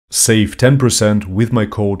Save 10% with my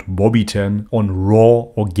code BOBBY10 on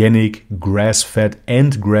raw, organic, grass-fed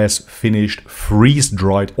and grass-finished,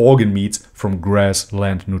 freeze-dried organ meats from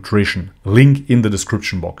Grassland Nutrition. Link in the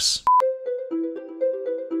description box.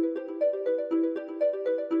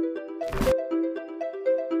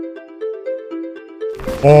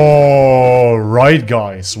 Alright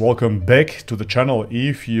guys, welcome back to the channel.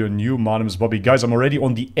 If you're new, my name is Bobby. Guys, I'm already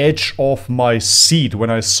on the edge of my seat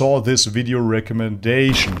when I saw this video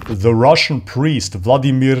recommendation. The Russian priest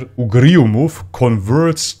Vladimir Ugryumov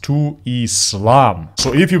converts to Islam.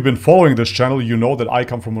 So if you've been following this channel, you know that I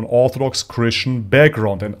come from an Orthodox Christian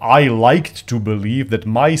background, and I liked to believe that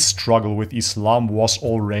my struggle with Islam was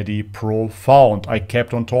already profound. I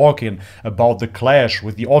kept on talking about the clash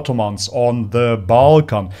with the Ottomans on the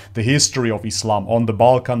Balkan, the history of Islam on the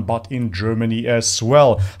Balkan, but in Germany as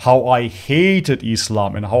well, how I hated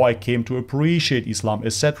Islam and how I came to appreciate Islam,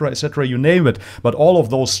 etc., etc., you name it. But all of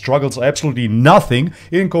those struggles are absolutely nothing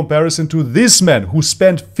in comparison to this man who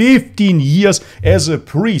spent 15 years as a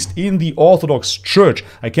priest in the Orthodox Church.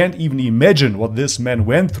 I can't even imagine what this man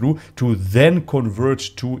went through to then convert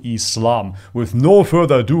to Islam. With no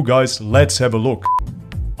further ado, guys, let's have a look.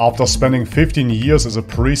 After spending 15 years as a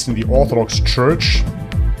priest in the Orthodox Church,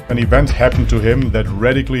 an event happened to him that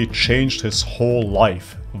radically changed his whole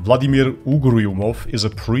life. Vladimir Ugryumov is a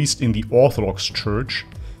priest in the Orthodox Church.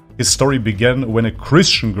 His story began when a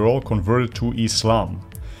Christian girl converted to Islam.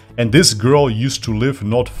 And this girl used to live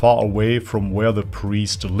not far away from where the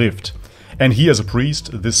priest lived. And he, as a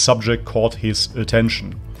priest, this subject caught his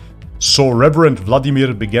attention. So Reverend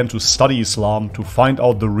Vladimir began to study Islam to find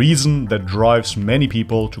out the reason that drives many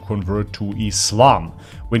people to convert to Islam.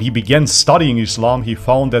 When he began studying Islam, he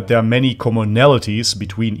found that there are many commonalities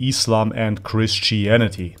between Islam and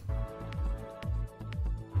Christianity.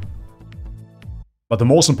 But the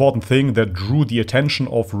most important thing that drew the attention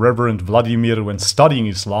of Reverend Vladimir when studying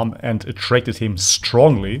Islam and attracted him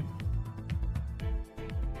strongly,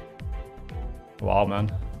 wow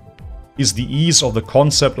man, is the ease of the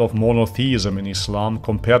concept of monotheism in Islam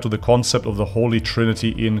compared to the concept of the Holy Trinity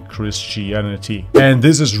in Christianity. And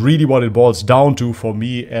this is really what it boils down to for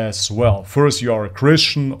me as well. First, you are a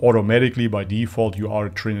Christian, automatically by default you are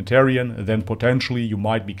a Trinitarian, then potentially you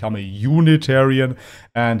might become a Unitarian,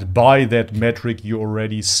 and by that metric you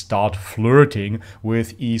already start flirting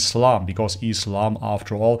with Islam, because Islam,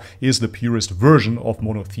 after all, is the purest version of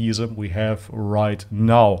monotheism we have right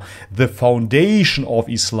now. The foundation of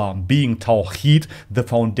Islam being Tawheed, the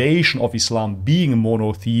foundation of Islam being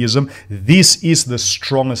monotheism, this is the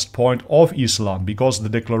strongest point of Islam, because the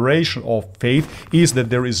declaration of faith is that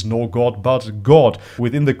there is no God but God.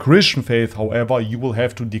 Within the Christian faith, however, you will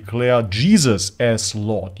have to declare Jesus as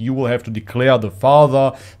Lord. You will have to declare the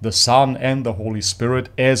Father, the Son and the Holy Spirit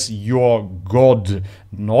as your God.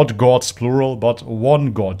 Not gods plural, but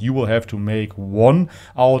one God. You will have to make one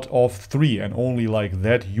out of three, and only like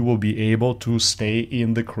that you will be able to stay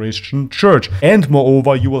in the Christian church. And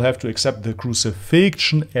moreover, you will have to accept the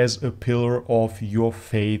crucifixion as a pillar of your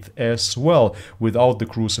faith as well. Without the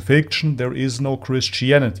crucifixion, there is no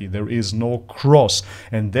Christianity, there is no cross.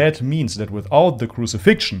 And that means that without the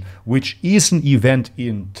crucifixion, which is an event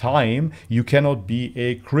in time, you cannot be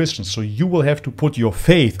a Christian. So you will have to put your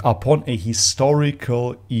faith upon a historical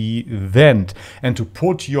event. And to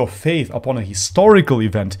put your faith upon a historical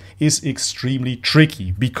event is extremely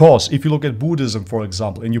tricky, because if you look at Buddhism, for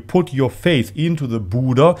example, and you put your faith into the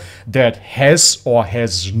Buddha that has or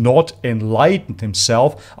has not enlightened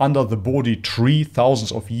himself under the Bodhi tree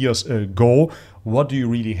thousands of years ago, what do you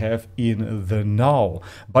really have in the now?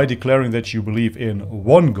 By declaring that you believe in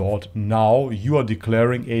one God, now you are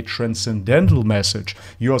declaring a transcendental message.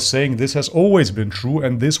 You are saying this has always been true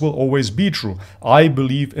and this will always be true. I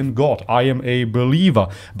believe in God. I am a believer.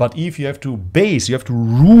 But if you have to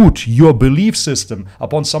root your belief system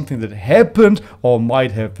upon something that happened or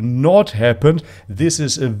might have not happened, this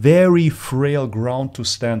is a very frail ground to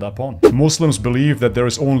stand upon. Muslims believe that there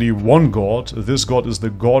is only one God. This God is the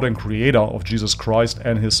God and creator of Jesus Christ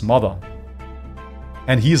and his mother.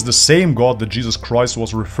 And he is the same God that Jesus Christ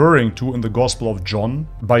was referring to in the Gospel of John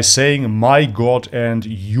by saying, "My God and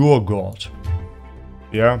your God."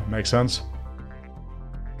 Yeah, makes sense?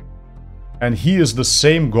 And he is the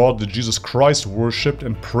same God that Jesus Christ worshipped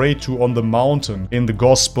and prayed to on the mountain in the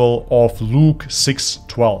Gospel of Luke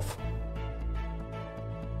 6:12.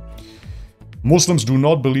 Muslims do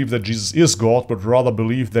not believe that Jesus is God, but rather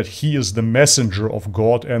believe that he is the messenger of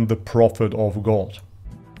God and the prophet of God.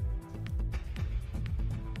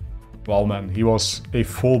 Wow man, he was a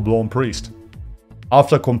full-blown priest.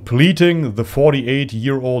 After completing the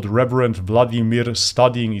 48-year-old Reverend Vladimir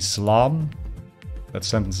studying Islam, That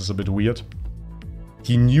sentence is a bit weird.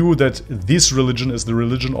 He knew that this religion is the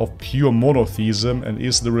religion of pure monotheism and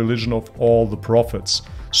is the religion of all the prophets.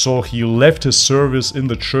 So he left his service in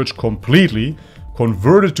the church completely,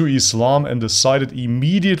 converted to Islam, and decided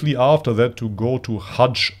immediately after that to go to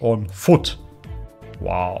Hajj on foot.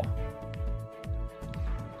 Wow.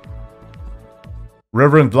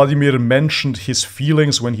 Reverend Vladimir mentioned his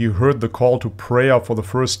feelings when he heard the call to prayer for the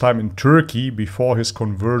first time in Turkey before his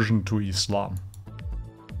conversion to Islam.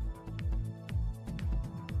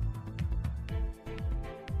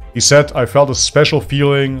 He said, "I felt a special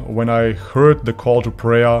feeling when I heard the call to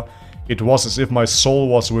prayer. It was as if my soul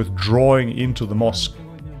was withdrawing into the mosque."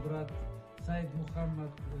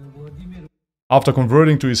 After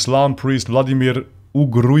converting to Islam, priest Vladimir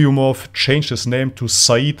Ugryumov changed his name to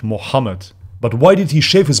Sayyid Mohammed. But why did he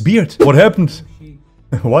shave his beard? What happened?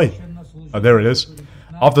 Why? There it is.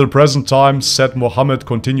 After the present time, said Mohammed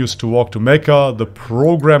continues to walk to Mecca. The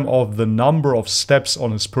program of the number of steps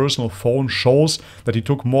on his personal phone shows that he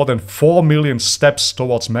took more than 4 million steps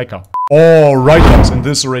towards Mecca. Alright guys, and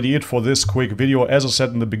this is already it for this quick video. As I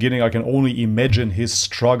said in the beginning, I can only imagine his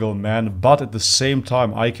struggle, man, but at the same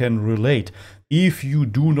time I can relate. If you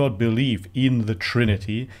do not believe in the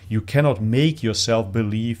Trinity, you cannot make yourself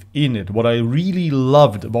believe in it. What I really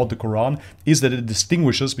loved about the Quran is that it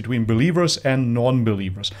distinguishes between believers and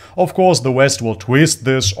non-believers. Of course, the West will twist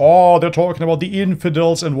this, oh, they're talking about the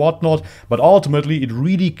infidels and whatnot, but ultimately it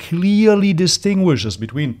really clearly distinguishes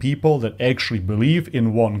between people that actually believe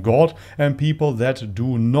in one God and people that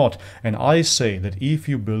do not. And I say that if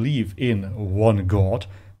you believe in one God,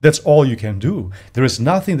 that's all you can do. There is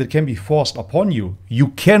nothing that can be forced upon you. You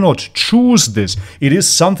cannot choose this. It is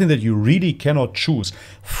something that you really cannot choose.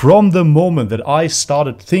 From the moment that I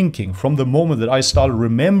started thinking, from the moment that I started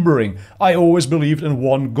remembering, I always believed in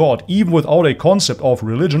one God. Even without a concept of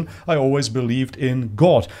religion, I always believed in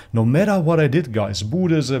God. No matter what I did, guys,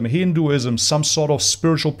 Buddhism, Hinduism, some sort of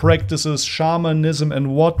spiritual practices, shamanism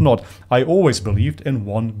and whatnot, I always believed in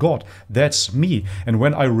one God. That's me. And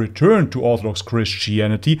when I returned to Orthodox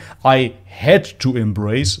Christianity, I had to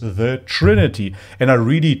embrace the Trinity. And I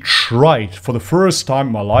really tried. For the first time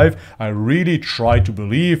in my life, I really tried to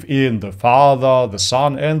believe in the Father, the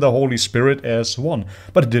Son, and the Holy Spirit as one.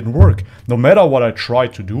 But it didn't work. No matter what I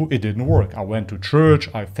tried to do, it didn't work. I went to church,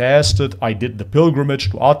 I fasted, I did the pilgrimage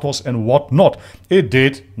to Athos and whatnot. It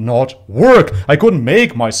did not work. I couldn't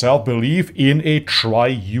make myself believe in a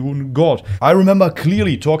triune God. I remember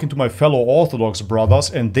clearly talking to my fellow Orthodox brothers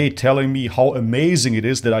and they telling me how amazing it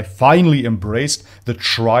is that I finally embraced the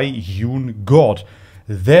triune God.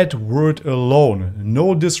 That word alone,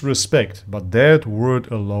 no disrespect, but that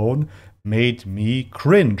word alone made me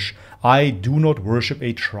cringe. I do not worship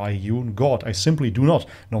a triune God. I simply do not.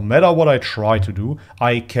 No matter what I try to do,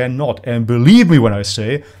 I cannot. And believe me when I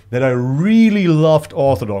say that I really loved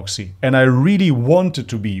Orthodoxy and I really wanted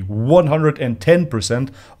to be 110%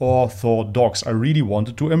 Orthodox. I really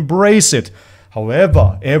wanted to embrace it.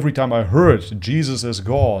 However, every time I heard Jesus is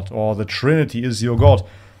God or the Trinity is your God,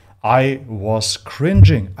 I was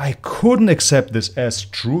cringing. I couldn't accept this as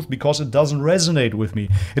truth because it doesn't resonate with me.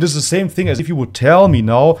 It is the same thing as if you would tell me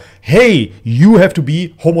now, hey, you have to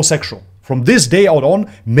be homosexual. From this day out on,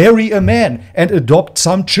 marry a man and adopt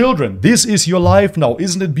some children. This is your life now.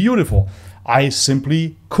 Isn't it beautiful? I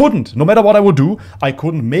simply couldn't. No matter what I would do, I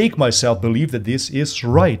couldn't make myself believe that this is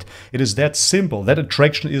right. It is that simple. That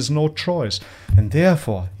attraction is no choice. And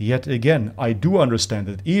therefore, yet again, I do understand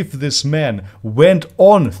that if this man went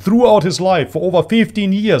on throughout his life for over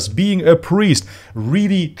 15 years being a priest,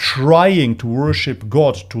 really trying to worship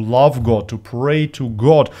God, to love God, to pray to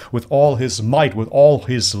God with all his might, with all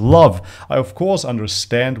his love, I of course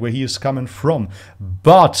understand where he is coming from.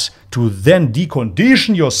 But to then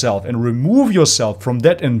decondition yourself and remove yourself from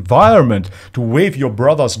that environment, to wave your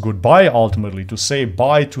brothers goodbye ultimately, to say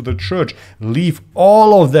bye to the church, leave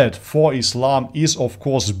all of that for Islam is of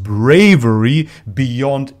course bravery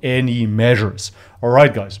beyond any measures.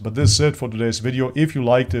 Alright guys, but this is it for today's video. If you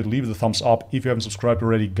liked it, leave the thumbs up. If you haven't subscribed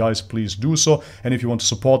already, guys, please do so. And if you want to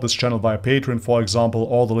support this channel via Patreon, for example,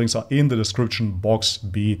 all the links are in the description box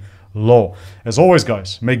below. As always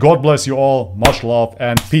guys, may God bless you all, much love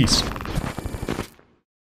and peace.